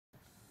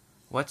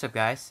What's up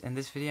guys, in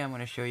this video I'm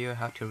going to show you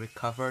how to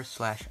recover /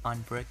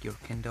 unbrick your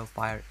Kindle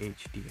Fire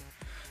HD.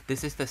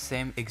 This is the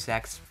same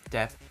exact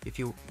step if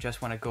you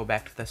just want to go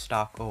back to the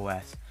stock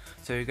OS.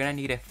 So you're going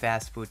to need a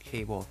fast boot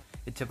cable.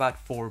 It's about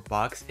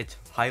 $4, it's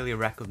highly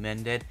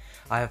recommended.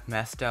 I have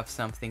messed up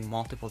something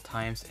multiple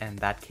times and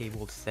that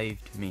cable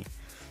saved me.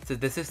 So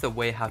this is the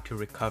way how to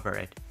recover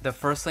it. The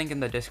first link in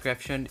the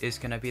description is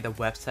going to be the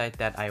website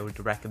that I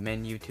would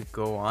recommend you to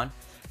go on.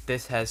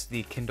 This has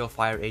the Kindle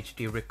Fire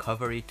HD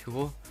recovery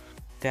tool.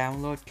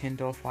 Download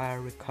Kindle Fire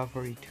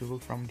recovery tool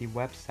from the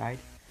website.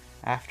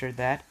 After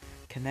that,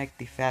 connect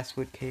the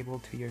fastboot cable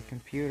to your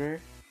computer.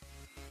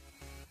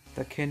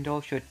 The Kindle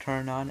should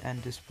turn on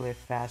and display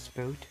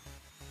fastboot.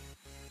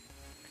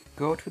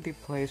 Go to the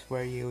place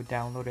where you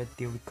downloaded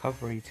the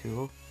recovery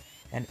tool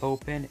and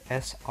open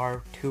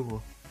SR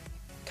tool.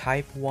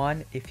 Type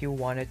 1 if you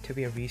want it to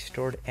be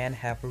restored and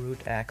have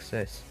root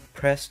access.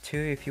 Press 2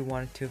 if you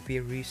want it to be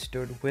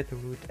restored with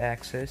root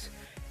access,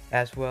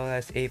 as well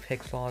as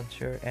Apex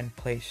Launcher and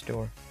Play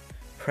Store.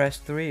 Press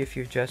 3 if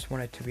you just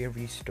want it to be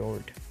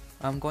restored.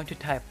 I'm going to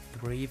type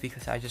 3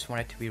 because I just want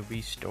it to be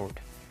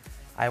restored.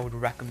 I would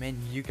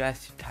recommend you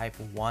guys to type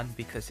 1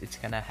 because it's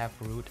gonna have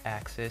root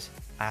access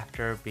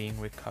after being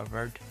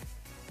recovered.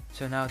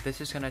 So now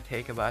this is gonna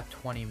take about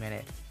 20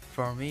 minutes.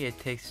 For me it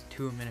takes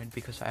 2 minutes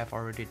because I've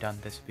already done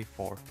this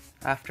before.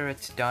 After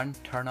it's done,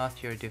 turn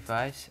off your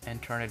device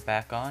and turn it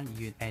back on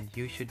and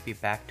you should be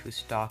back to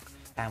stock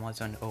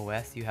Amazon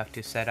OS. You have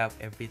to set up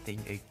everything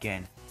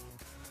again.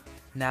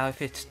 Now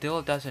if it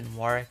still doesn't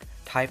work,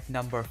 type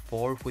number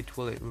 4 which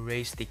will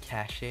erase the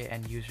cache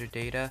and user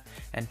data,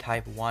 and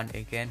type 1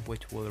 again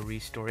which will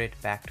restore it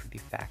back to the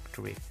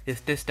factory.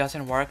 If this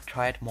doesn't work,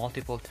 try it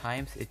multiple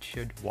times, it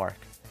should work.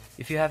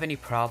 If you have any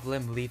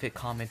problem, leave a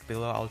comment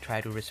below. I'll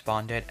try to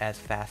respond to it as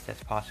fast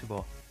as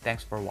possible.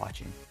 Thanks for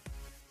watching.